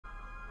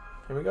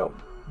Here we go.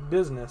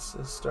 Business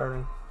is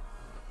starting.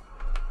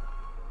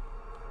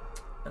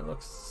 It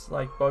looks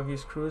like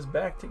Buggy's crew is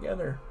back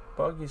together.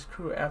 Buggy's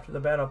crew after the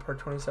battle, part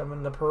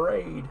 27, the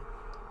parade.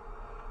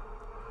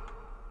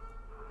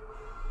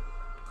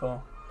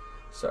 Cool.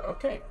 So,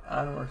 okay,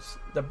 onwards.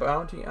 The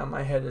bounty on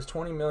my head is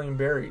 20 million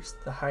berries.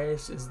 The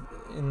highest is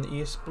in the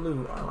East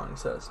Blue, Arlong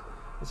says,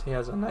 as he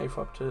has a knife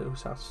up to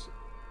Usopp's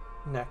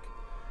neck.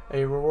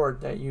 A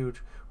reward that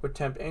huge would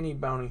tempt any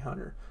bounty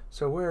hunter.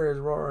 So where is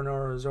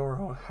Roronoa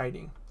Zoro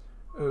hiding?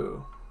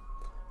 Ooh.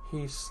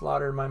 He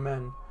slaughtered my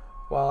men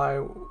while I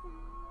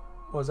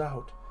was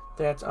out.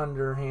 That's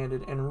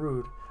underhanded and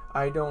rude.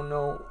 I don't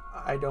know.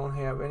 I don't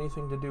have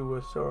anything to do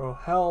with Zoro.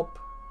 Help,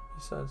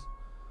 he says.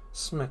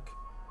 Smick.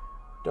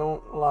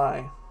 Don't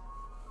lie.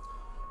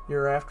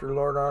 You're after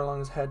Lord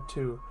Arlong's head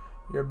too.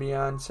 You're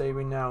beyond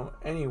saving now.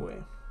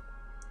 Anyway.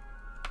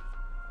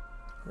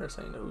 They're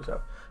saying to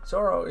Usopp,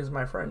 Zoro is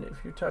my friend.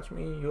 If you touch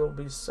me, you'll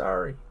be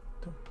sorry.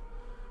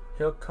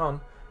 He'll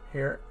come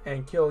here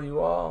and kill you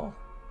all.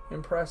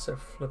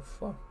 Impressive,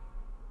 flip-flop.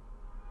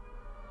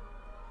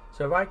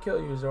 So if I kill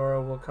you,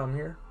 Zoro will come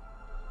here?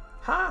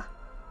 Ha!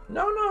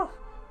 No.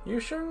 You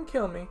shouldn't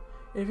kill me.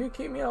 If you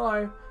keep me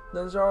alive,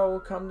 then Zoro will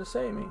come to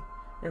save me.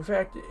 In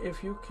fact,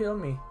 if you kill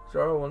me,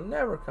 Zoro will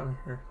never come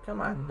here. Come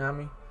on,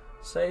 Nami.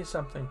 Say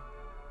something.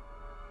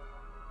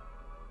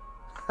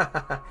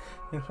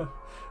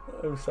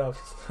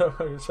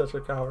 Usopp's such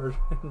a coward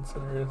in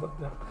scenarios like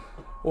that.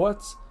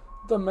 What's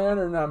the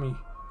matter, Nami?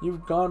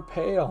 You've gone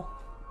pale.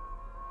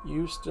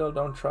 You still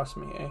don't trust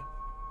me, eh?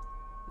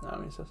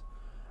 Nami says,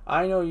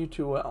 I know you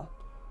too well.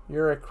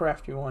 You're a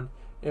crafty one.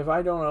 If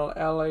I don't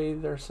allay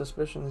their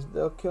suspicions,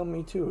 they'll kill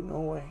me too. No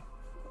way.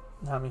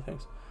 Nami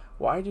thinks,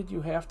 why did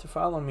you have to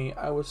follow me?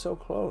 I was so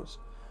close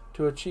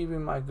to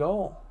achieving my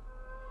goal.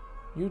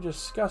 You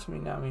disgust me,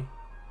 Nami.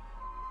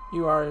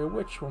 You are a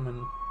witch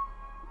woman.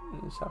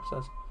 Usopp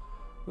says,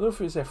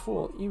 Luffy's a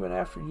fool. Even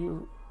after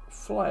you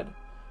fled,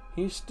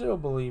 he still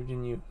believed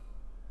in you.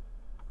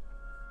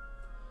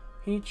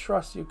 He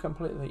trusts you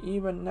completely.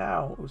 Even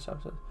now,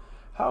 Usopp says,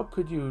 how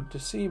could you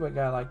deceive a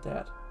guy like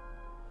that?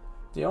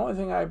 The only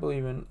thing I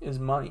believe in is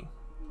money.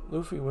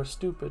 Luffy was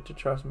stupid to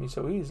trust me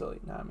so easily.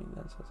 Nami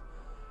then says,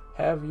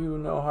 have you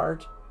no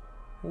heart?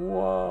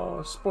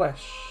 Whoa,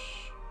 splash.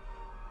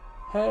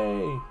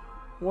 Hey,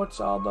 what's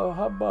all the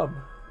hubbub?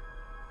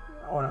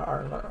 One of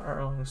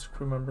Arlong's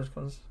crew members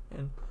comes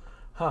in.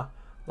 Ha,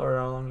 Lord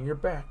Arlong, you're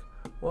back.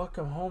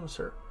 Welcome home,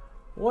 sir.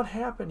 What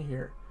happened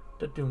here?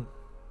 Da-doom.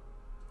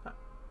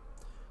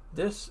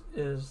 This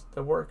is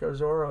the work of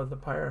Zoro the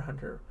Pirate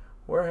Hunter.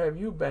 Where have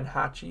you been,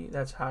 Hachi?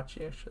 That's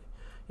Hachi, actually.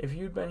 If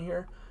you'd been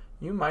here,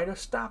 you might have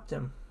stopped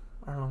him.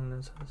 Arlong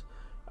then says,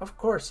 of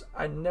course,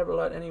 I'd never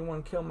let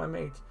anyone kill my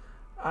mates.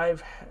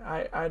 I'd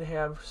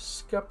have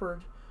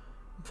scuppered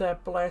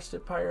that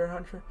blasted pirate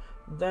hunter.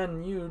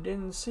 Then you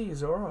didn't see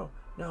Zoro.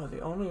 No, the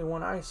only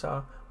one I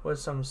saw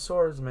was some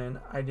swordsman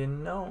I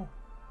didn't know.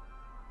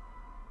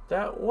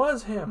 That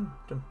was him.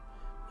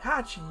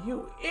 Hachi,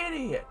 you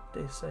idiot,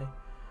 they say.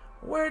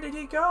 Where did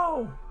he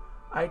go?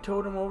 I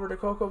told him over to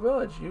Cocoa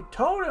Village. You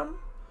told him?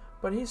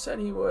 But he said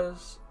he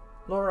was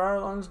Lord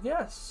Arlong's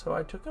guest, so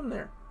I took him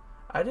there.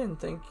 I didn't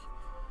think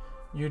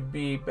you'd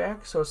be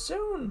back so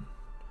soon.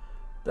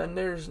 Then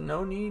there's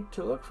no need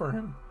to look for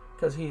him,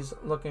 because he's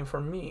looking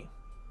for me.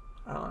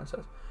 Arlong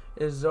says,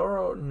 is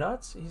Zoro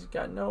nuts? He's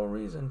got no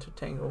reason to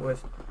tangle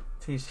with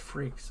these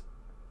freaks.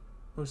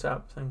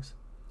 Usopp thinks,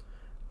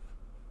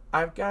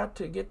 I've got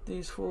to get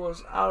these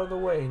fools out of the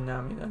way,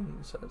 Nami then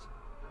says.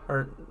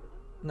 Or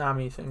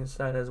Nami thinks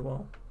that as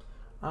well.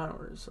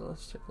 Onward, so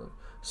let's take a look.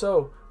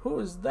 So, who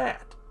is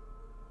that?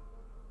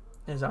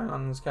 As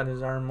Arlong's got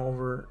his arm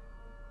over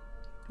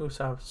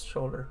Usopp's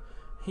shoulder.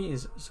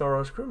 He's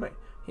Zoro's crewmate.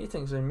 He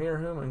thinks a mere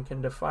human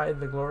can defy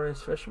the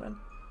glorious fisherman.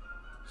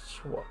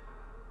 Swap.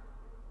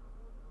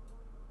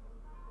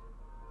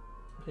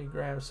 He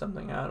grabs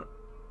something out.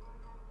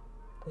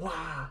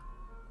 Wow.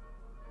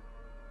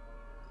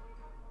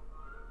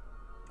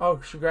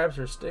 Oh, she grabs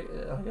her stick,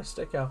 like a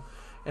stick out,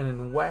 and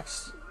then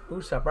whacks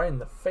Usopp right in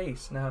the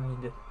face. Nami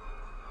did.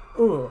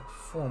 Ooh,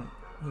 boom.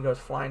 He goes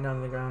flying down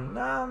to the ground.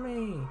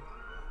 Nami!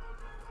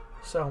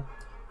 So,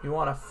 you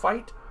want to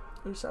fight?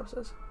 Usopp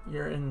says.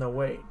 You're in the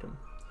way.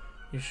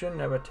 You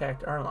shouldn't have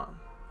attacked Arlong.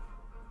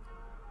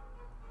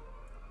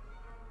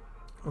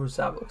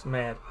 Usopp looks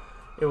mad.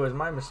 It was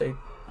my mistake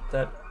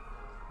that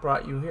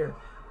brought you here,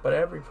 but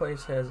every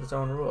place has its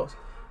own rules.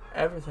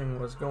 Everything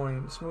was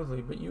going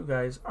smoothly, but you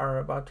guys are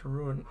about to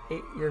ruin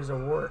 8 years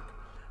of work,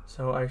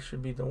 so I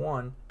should be the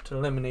one to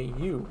eliminate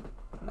you.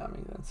 Nami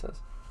then says,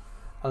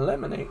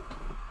 eliminate?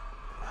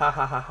 Ha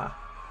ha ha ha.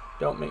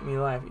 Don't make me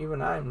laugh.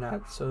 Even I'm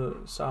not so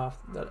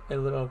soft that a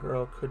little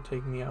girl could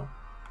take me out.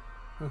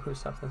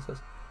 Usopp then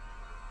says,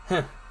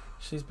 huh,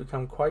 she's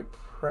become quite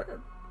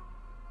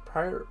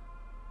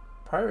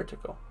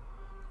piratical.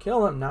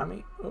 Kill him,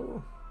 Nami.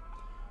 Ooh.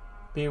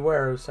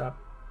 Beware, Usopp.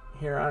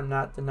 Here I'm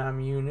not the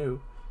Nami you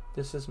knew.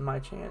 This is my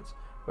chance.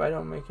 If I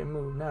don't make a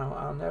move now,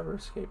 I'll never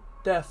escape.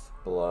 Death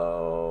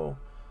blow.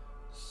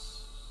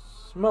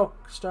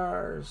 Smoke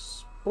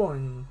stars.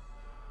 Boing.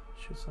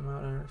 Shoots them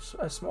out there.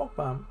 A smoke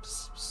bomb.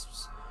 Psst, psst,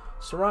 psst.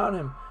 Surround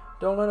him.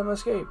 Don't let him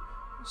escape.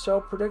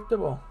 So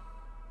predictable.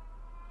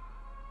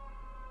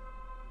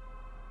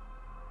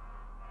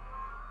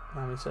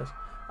 Nami says,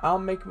 I'll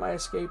make my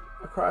escape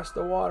across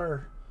the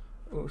water.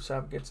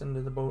 Usopp gets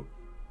into the boat.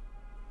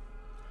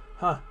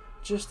 Huh,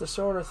 just the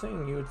sort of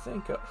thing you would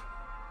think of.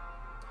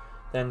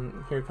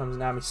 Then here comes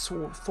Nami.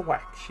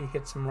 Thwack. She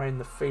hits him right in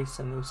the face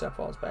and Usopp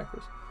falls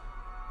backwards.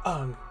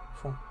 Ugh.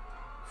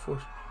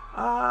 Foosh.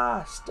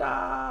 Ah,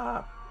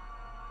 stop.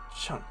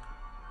 Chunk.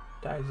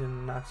 Dives in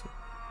and knocks him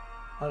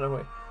out of the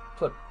way.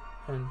 Flip.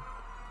 And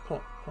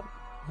plump, plump.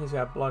 He's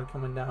got blood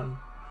coming down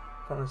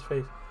from his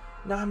face.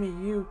 Nami,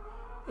 you...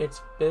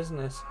 It's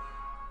business.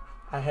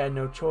 I had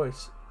no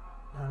choice.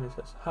 Nami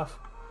says, huff,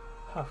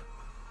 huff.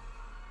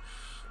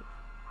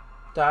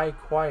 Die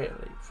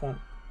quietly. Thump.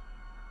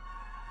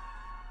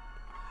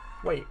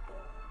 Wait.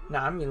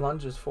 Nami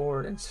lunges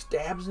forward and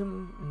stabs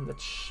him in the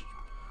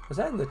was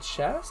that in the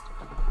chest?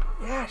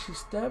 Yeah, she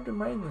stabbed him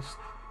right in the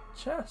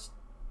chest.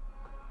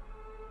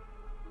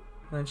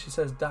 And then she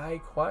says,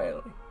 die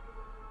quietly.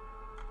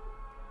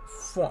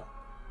 Thump.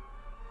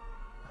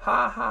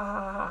 Ha ha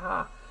ha ha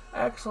ha.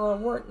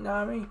 Excellent work,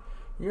 Nami.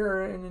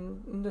 You're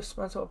an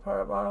indispensable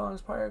part of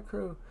Arlong's pirate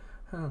crew.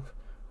 Rah,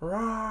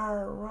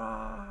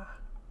 rah,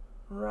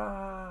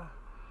 rah.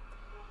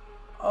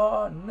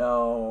 Oh,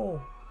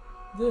 no.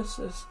 This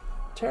is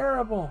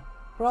terrible.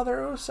 Brother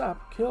Usopp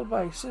killed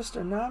by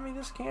Sister Nami.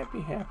 This can't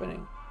be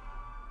happening.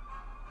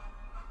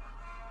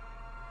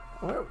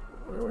 Where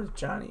was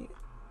Johnny?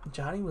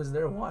 Johnny was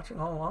there watching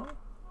all along?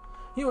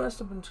 He must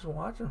have been just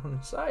watching from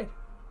the side.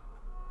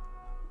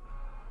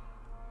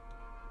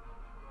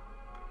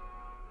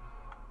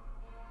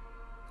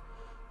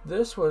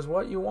 This was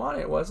what you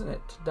wanted, wasn't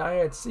it? To die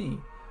at sea.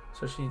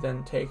 So she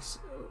then takes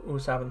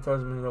Usopp and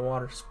throws him into the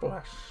water.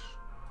 Splash.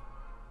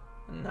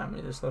 And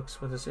Nami just looks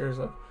with a serious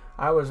look.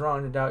 I was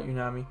wrong to doubt you,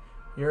 Nami.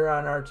 You're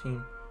on our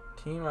team.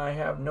 Team, I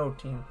have no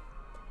team.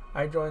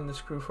 I joined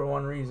this crew for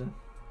one reason.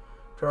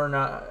 To earn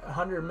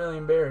 100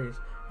 million berries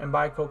and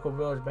buy Cocoa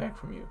Village back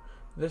from you.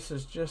 This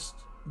is just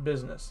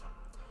business.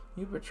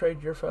 You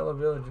betrayed your fellow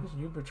villagers.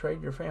 You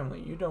betrayed your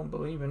family. You don't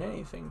believe in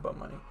anything but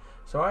money.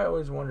 So I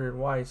always wondered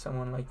why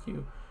someone like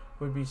you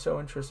would be so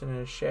interested in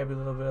a shabby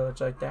little village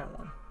like that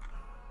one.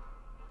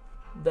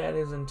 That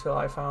is until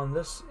I found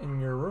this in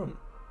your room.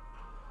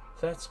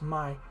 That's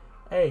my...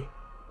 Hey,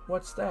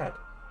 what's that?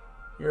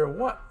 You're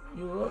what?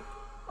 You look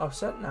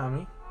upset,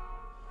 Nami.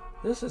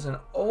 This is an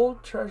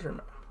old treasure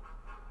map.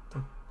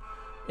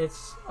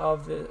 It's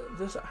of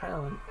this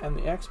island, and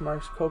the X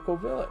marks Cocoa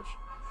Village.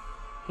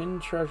 Hidden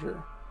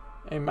treasure.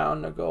 A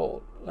mountain of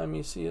gold. Let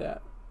me see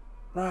that.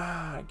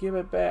 Ah, give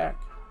it back.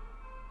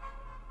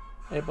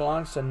 It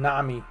belongs to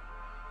Nami,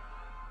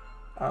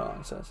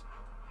 Arlong says.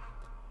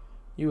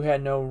 You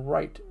had no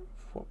right.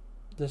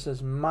 This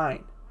is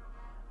mine.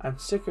 I'm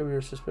sick of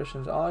your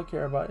suspicions. All I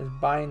care about is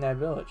buying that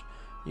village.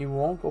 You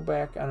won't go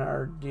back on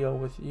our deal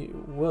with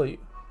you, will you?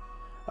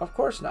 Of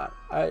course not.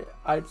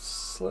 I'd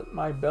slit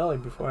my belly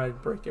before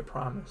I'd break your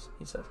promise,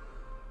 he says.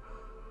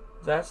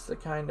 That's the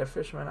kind of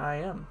fisherman I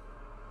am,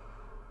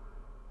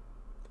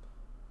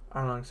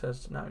 Arlong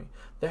says to Nami.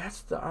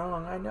 That's the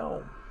Arlong I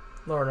know,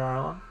 Lord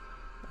Arlong.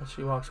 As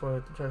she walks away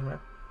with the treasure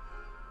map.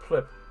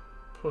 Plip,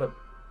 plip.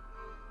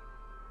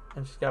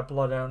 And she's got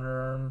blood on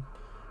her arm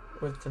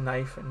with the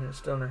knife and it's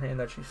still in her hand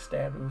that she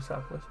stabbed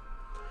Usopp with.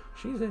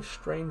 She's a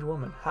strange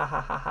woman. Ha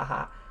ha ha ha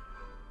ha.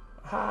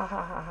 Ha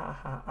ha ha ha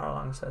ha,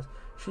 Arlong says.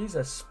 She's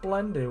a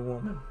splendid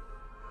woman.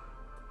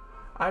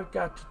 I've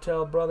got to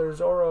tell Brother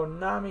Zoro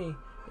Nami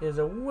is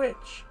a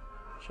witch.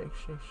 Shake,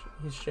 shake, shake.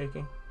 He's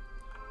shaking.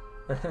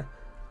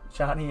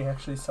 Johnny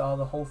actually saw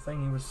the whole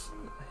thing. He was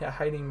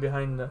hiding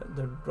behind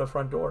the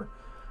front door.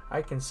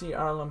 I can see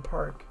Arlong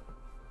Park.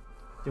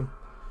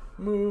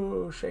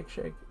 Moo, shake,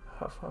 shake,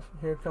 huff, huff.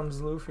 Here comes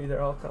Luffy.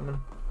 They're all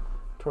coming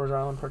towards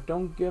Arlong Park.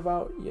 Don't give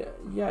out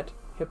yet,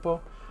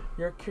 Hippo.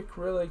 Your kick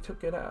really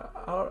took it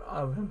out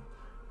of him.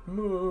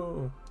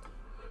 Moo.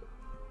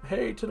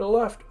 Hey, to the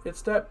left.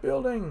 It's that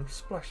building.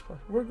 Splash, splash.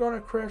 We're going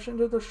to crash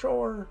into the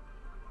shore.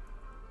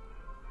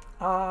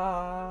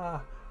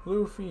 Ah,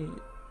 Luffy,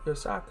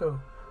 Yosaku,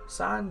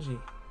 Sanji.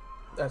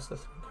 That's the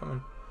thing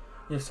coming.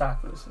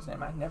 Yosaku is his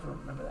name. I never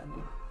remember that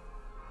name.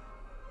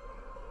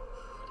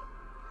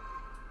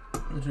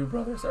 The two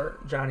brothers are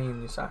Johnny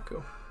and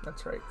Yosaku.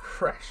 That's right.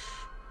 Crash.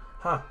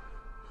 Huh.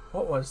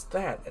 What was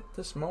that? At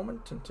this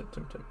moment? Tim.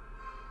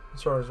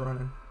 Sora's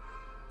running.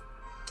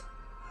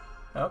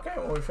 Okay,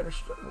 well, we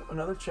finished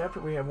another chapter.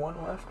 We have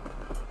one left.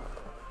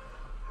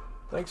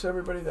 Thanks,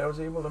 everybody that was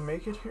able to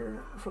make it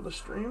here for the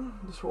stream.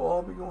 This will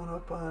all be going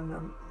up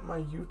on my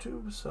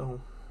YouTube,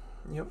 so,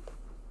 yep.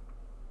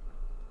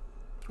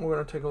 We're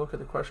going to take a look at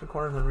the question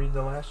corner and then read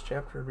the last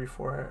chapter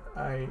before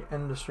I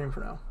end the stream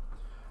for now.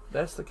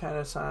 That's the kind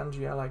of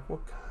Sanji I like.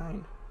 What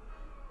kind?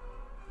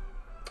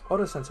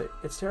 Oda-sensei,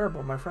 it's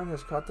terrible. My friend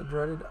has caught the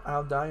dreaded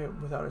I'll die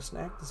without a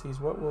snack disease.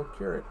 What will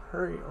cure it?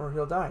 Hurry, or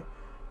he'll die.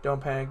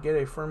 Don't panic. Get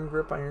a firm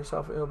grip on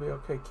yourself. It'll be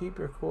okay. Keep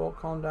your cool.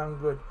 Calm down.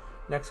 Good.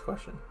 Next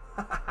question.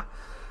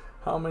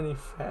 How many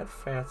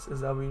fats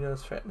is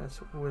Albedo's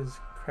fatness? Was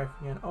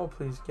cracking in. Oh,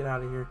 please get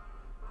out of here.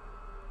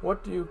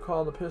 What do you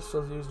call the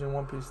pistols used in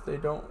One Piece? They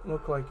don't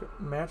look like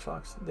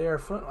matchlocks. They are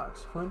flintlocks.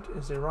 Flint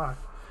is a rock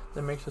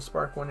that makes a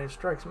spark when it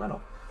strikes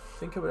metal.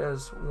 Think of it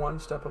as one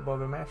step above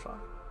a matchlock.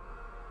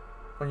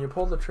 When you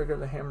pull the trigger,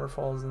 the hammer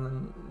falls and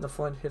then the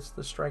flint hits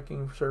the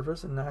striking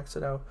surface and knocks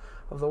it out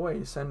of the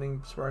way,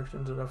 sending sparks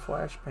into the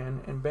flash pan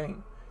and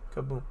bang,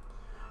 kaboom.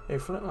 A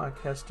flintlock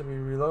has to be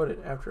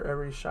reloaded after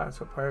every shot,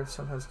 so pirates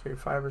sometimes carry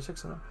 5 or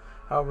 6 of them.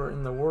 However,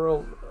 in the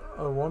world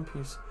of One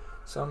Piece,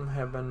 some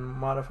have been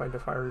modified to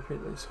fire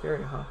repeatedly.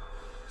 Scary, huh?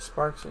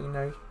 Sparks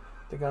ignite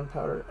the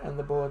gunpowder and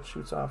the bullet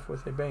shoots off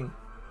with a bang.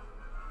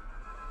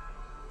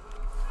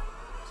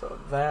 So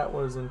that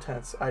was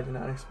intense. I did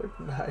not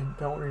expect that. I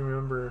don't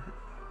remember.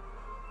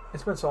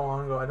 It's been so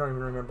long ago, I don't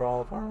even remember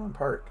all of Arlong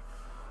Park.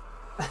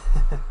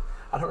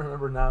 I don't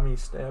remember Nami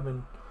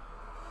stabbing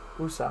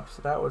Usopp,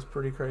 so that was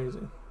pretty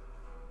crazy.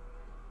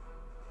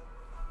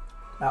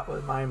 That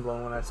was mind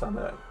blowing when I saw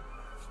that.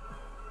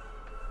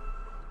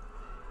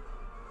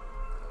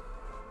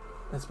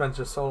 It's been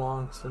just so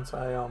long since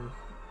I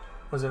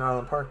was in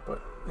Arlong Park,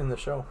 but in the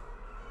show.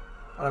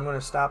 And I'm going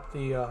to stop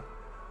the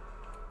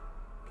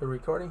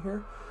recording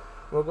here.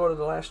 We'll go to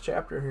the last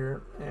chapter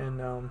here, and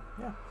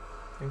yeah.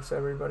 Thanks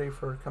everybody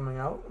for coming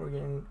out. We're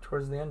getting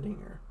towards the ending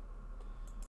here.